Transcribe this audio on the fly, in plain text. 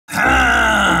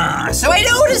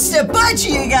noticed a bunch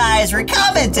of you guys were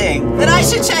commenting that I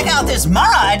should check out this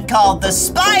mod called the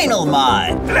SPINEL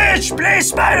mod. Glitch, play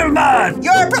SPINEL mod.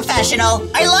 You're a professional.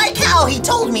 I like how he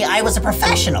told me I was a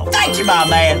professional. Thank you, my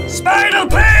man. SPINEL,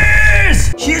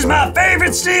 please! She's my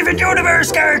favorite Steven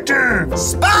Universe character.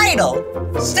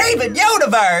 SPINEL? Steven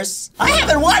Universe? I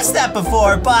haven't watched that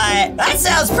before, but that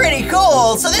sounds pretty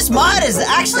cool. So this mod is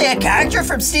actually a character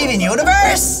from Steven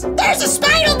Universe? There's a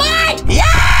SPINEL mod!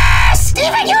 Yes!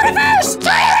 Steven Universe!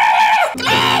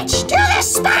 Glitch, do the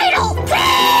SPINEL,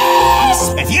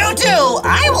 please! If you do,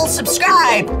 I will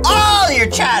subscribe all your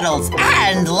channels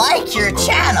and like your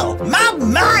channel. My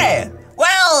man!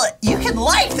 Well, you can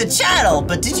like the channel,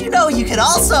 but did you know you can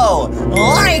also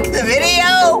like the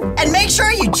video? And make sure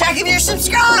you check if you're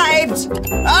subscribed.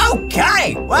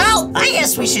 Okay, well, I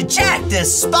guess we should check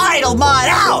this SPINEL mod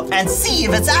out and see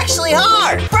if it's actually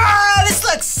hard. Bro, this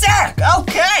looks sick.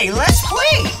 Okay, let's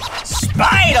play.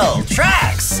 SPINEL,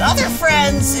 tracks, other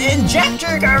friends,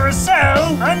 injector,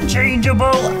 carousel, unchangeable.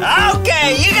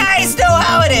 Okay, you guys know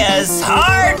how it is.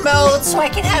 Hard mode, so I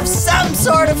can have some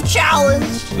sort of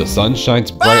challenge. The sun shines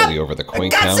brightly over the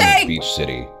quaint town of Beach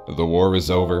City. The war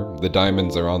is over, the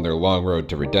diamonds are on their long road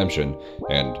to redemption,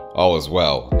 and all is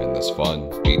well in this fun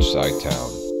beachside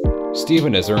town.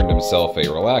 Steven has earned himself a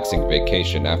relaxing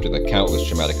vacation after the countless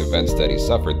traumatic events that he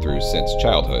suffered through since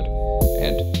childhood.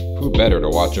 And who better to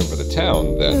watch over the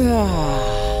town than...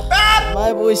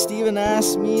 My boy Steven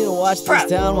asked me to watch this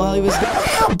town while he was gone. Look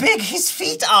how big his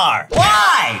feet are!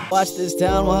 Why? Watch this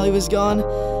town while he was gone?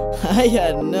 I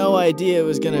had no idea it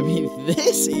was gonna be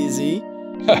this easy.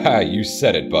 Haha, you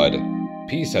said it, bud.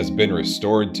 Peace has been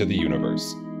restored to the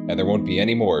universe, and there won't be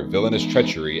any more villainous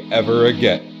treachery ever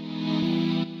again.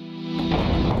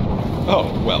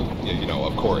 Oh, well, you know,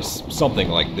 of course, something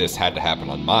like this had to happen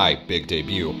on my big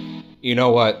debut. You know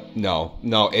what? No,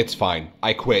 it's fine.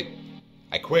 I quit.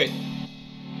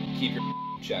 Keep your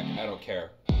check. I don't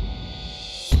care.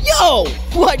 Yo!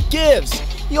 What gives?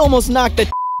 You almost knocked the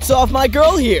off my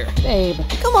girl here. Babe.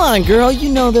 Come on, girl. You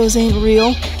know those ain't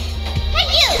real. Hey,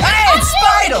 you! Hey, it's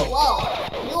SPINEL!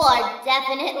 Whoa. You are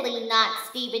definitely not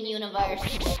Steven Universe.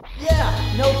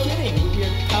 Yeah, no kidding. You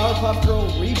Powerpuff Girl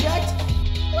reject?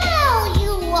 Well,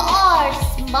 you are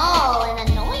small and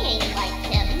annoying like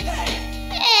him.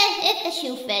 If the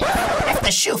shoe fits. If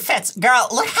the shoe fits, girl,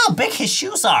 look how big his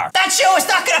shoes are. That shoe is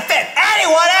not gonna fit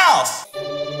anyone else!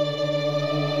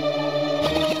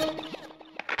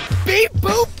 Beep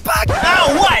boop buck!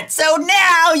 Oh, what? So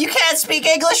now you can't speak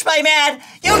English, my man?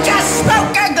 You just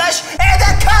spoke English in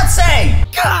the cutscene!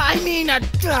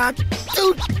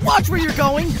 Dude, watch where you're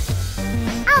going.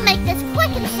 I'll make this quick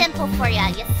and simple for you,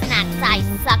 you snack-sized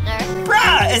sucker.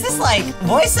 Bruh, is this like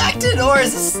voice acted or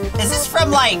is this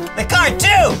from like the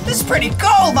cartoon? This is pretty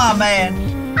cool, my man.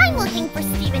 I'm looking for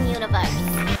Steven Universe.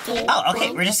 Oh,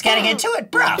 okay, we're just getting into it,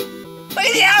 bruh. Look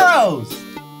at the arrows.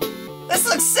 This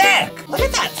looks sick. Look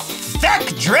at that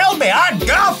thick drill me on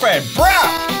girlfriend,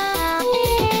 bruh.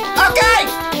 Okay.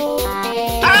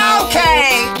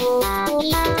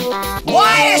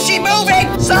 Why is she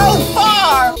moving so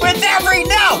far with every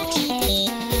note?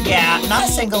 Yeah, not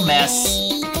a single miss.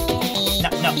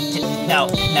 No.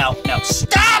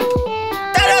 Stop!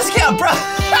 That doesn't count, bro.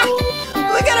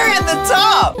 Look at her in the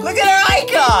top. Look at her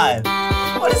icon.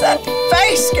 What is that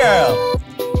face, girl?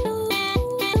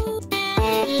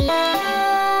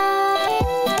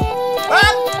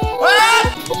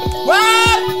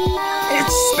 What?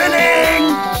 It's spinning!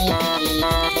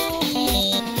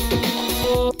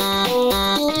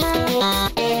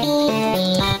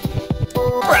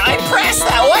 I pressed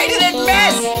that. Why did it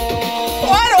miss?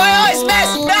 Why do I always miss?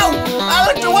 No! I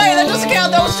looked away. That doesn't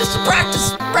count. That was just a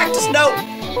practice note.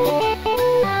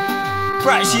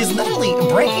 Bruh, she's literally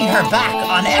breaking her back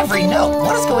on every note.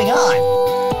 What is going on?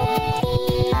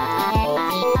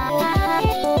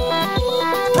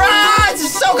 Bruh, this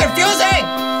is so confusing!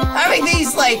 Having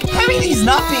these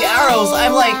not be arrows,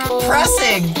 I'm like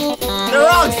pressing the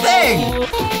wrong thing.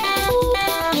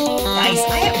 Guys,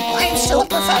 I am still a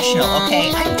professional,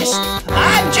 okay? I'm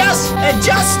just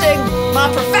adjusting my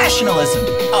professionalism.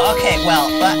 Oh, okay, well,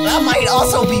 that might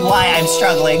also be why I'm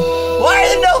struggling. Why are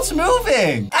the notes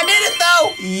moving? I did it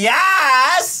though!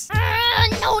 Yes! No.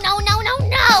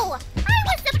 I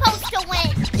was supposed to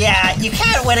win. Yeah, you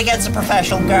can't win against a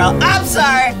professional girl. I'm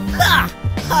sorry. Ha!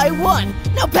 I won.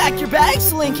 Now pack your bags,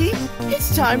 Slinky.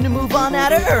 It's time to move on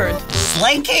out of Earth.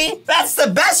 Slinky? That's the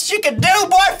best you can do,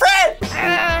 boyfriend?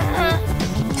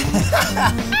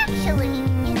 Actually,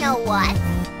 you know what?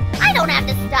 I don't have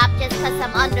to stop just because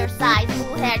some undersized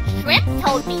blue-haired shrimp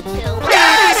told me to.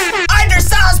 Yes!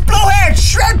 Undersized blue-haired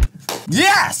shrimp!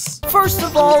 Yes! First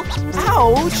of all,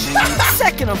 ouch.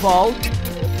 Second of all,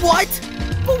 what?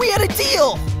 But we had a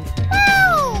deal.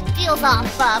 Oh, deal's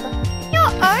off, bub.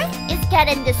 Your Earth is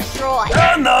getting destroyed.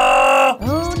 Oh no!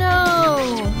 Oh no!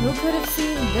 Who could have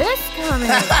seen this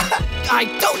coming? I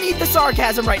don't need the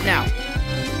sarcasm right now.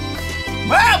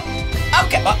 Well,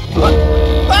 okay.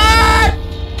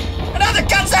 Another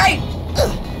cutscene!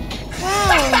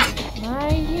 Wow,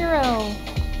 my hero.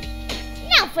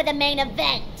 Now for the main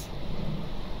event.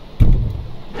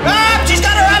 She's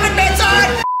got her oven mitts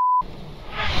on!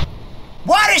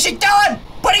 What is she doing?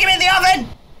 Putting him in the oven?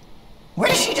 Where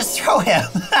did she just throw him?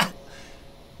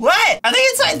 What? Are they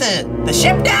inside the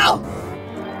ship now?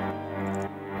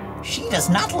 She does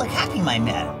not look happy, my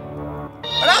man.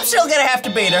 But I'm still gonna have to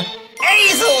beat her.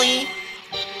 Easily!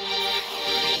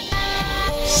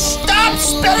 Stop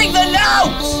spilling the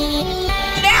notes!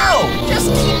 No! Just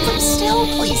keep them still,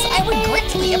 please. I would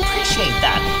greatly appreciate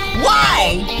that.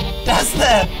 Why does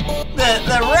the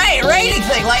rating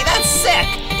thing, like, that's sick.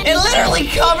 It literally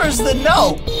covers the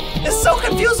note. It's so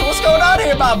confusing. What's going on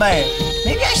here, my man?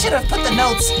 Maybe I should have put the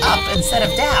notes up instead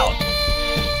of down.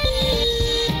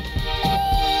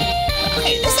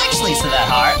 Okay, this actually isn't that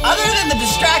hard. Other than the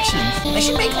distractions, they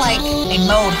should make, like, a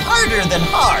mode harder than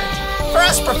hard. For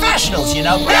us professionals, you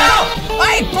know. No!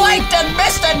 I blanked and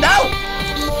missed a note!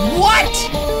 What?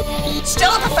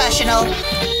 Still a professional.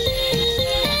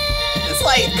 It's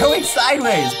like going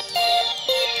sideways.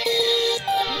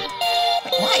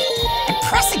 Wait, why? I'm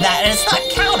pressing that and it's not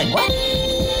counting. What?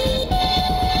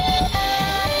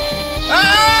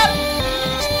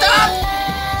 Stop!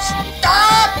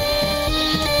 Stop!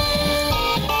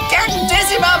 Getting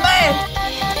dizzy, my man!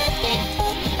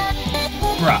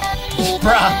 Bruh.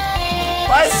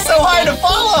 Why is it so hard to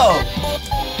follow?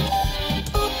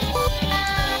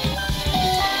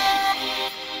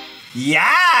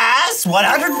 Yes! 100%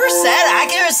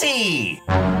 accuracy!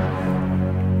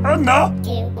 Oh no!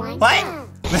 What?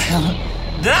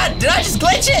 Did I just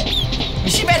glitch it?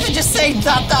 Was she meant to just say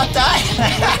dot dot dot?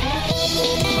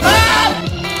 Ah!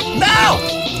 No!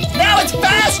 Now it's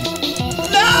fast!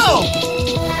 No!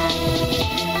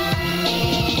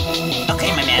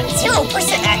 Okay, my man,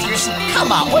 0% accuracy.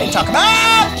 Come on, what are you talking about?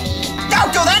 Ah!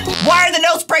 Don't do that! Why are the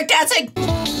notes breakdancing?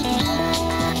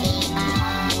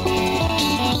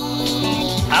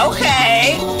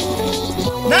 Okay.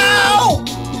 No!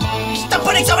 Stop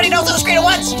putting so many notes on the screen at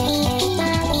once!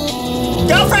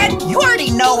 Girlfriend, you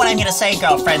already know what I'm gonna say,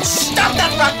 girlfriend. Stop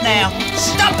that rock now!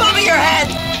 Stop bumping your head!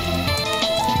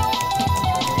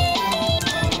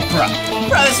 Bro,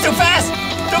 this is too fast!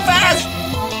 Too fast!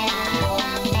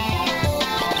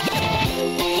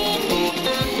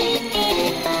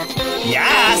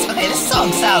 Yes! Okay, this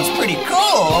song sounds pretty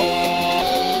cool!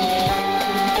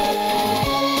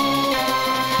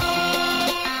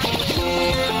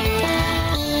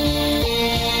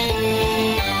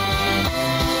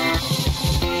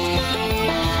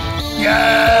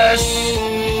 Yes!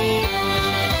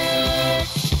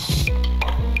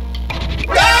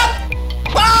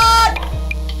 Ah!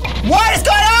 What is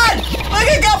going on? Look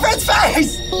at girlfriend's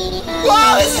face!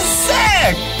 Whoa, this is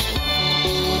sick!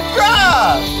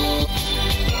 Bruh!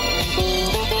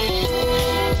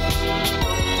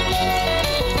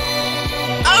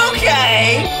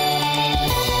 Okay!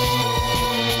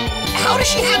 How does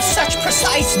she have such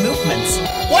precise movements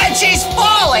when she's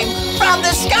falling from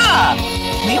the sky?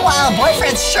 Meanwhile,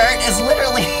 boyfriend's shirt is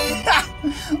literally...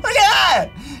 Look at that!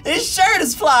 His shirt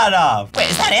is flying off.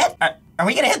 Wait, is that it? Are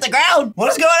we gonna hit the ground?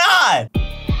 What is going on?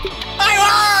 I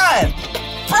won!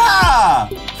 Bruh!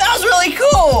 That was really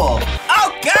cool!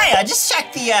 Okay, I just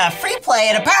checked the free play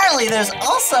and apparently there's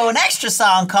also an extra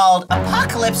song called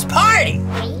Apocalypse Party.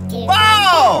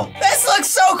 Whoa! This looks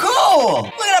so cool!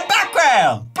 Look at the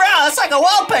background! Bro, that's like a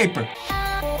wallpaper.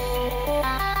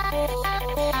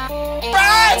 Bro,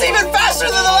 it's even faster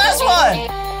than the last one!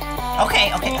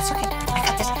 Okay, that's okay.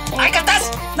 I got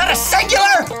this! Not a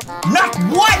singular! Not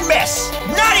one miss!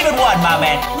 Not even one, my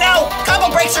man! No! Combo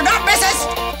breaks are not misses!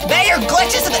 They are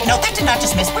glitches of it. No, that did not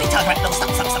just miss. What are you talking about? No,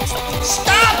 stop!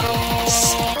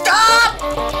 Stop!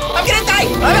 I'm gonna die!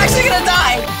 I'm actually gonna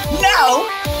die! No!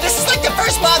 This is like the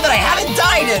first mod that I haven't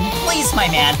died in. Please, my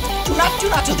man. Do not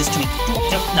do this to me.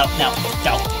 No.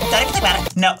 Don't even think about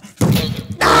it. No.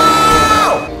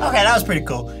 No! Okay, that was pretty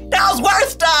cool. That was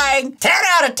worth dying! 10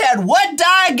 out of 10 would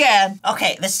die again!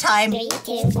 Okay, this time... 3,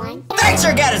 2, 1. Things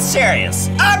are getting serious.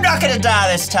 I'm not gonna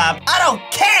die this time. I don't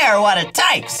care what it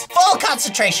takes. Full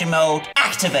concentration mode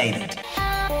activated.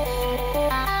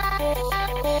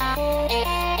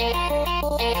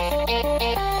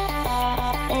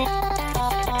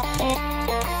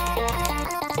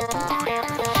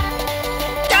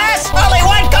 Yes! Oh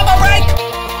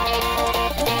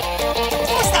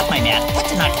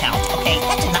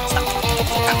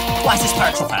Why is this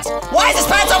part so fast? Why is this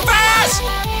part so fast?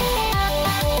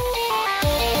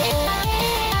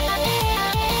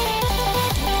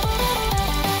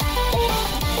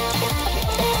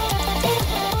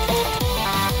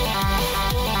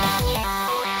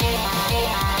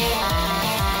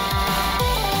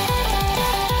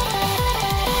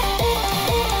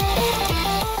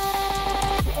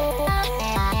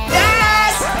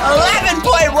 Yes!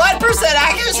 11.1%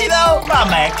 accuracy though? Oh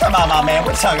man, come on, my man.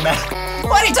 What are you talking about?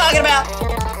 What are you talking about?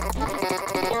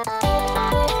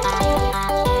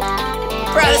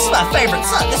 Bro, this is my favorite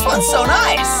song. This one's so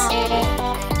nice.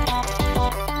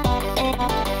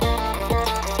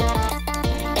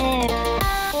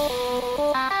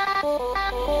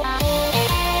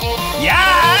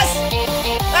 Yes!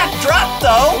 That dropped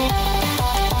though.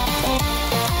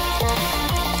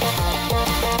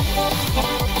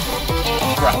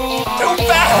 Bro, too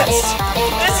fast.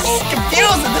 This is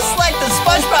confusing. This is like the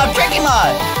SpongeBob drinking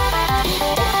mod.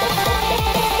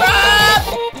 Ah!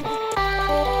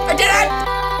 I did it!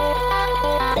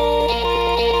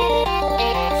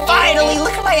 Finally,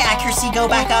 look at my accuracy go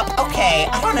back up. Okay,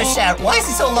 I don't understand. Why is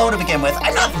it so low to begin with?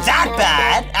 I'm not that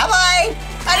bad, am I?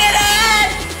 I did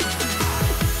it!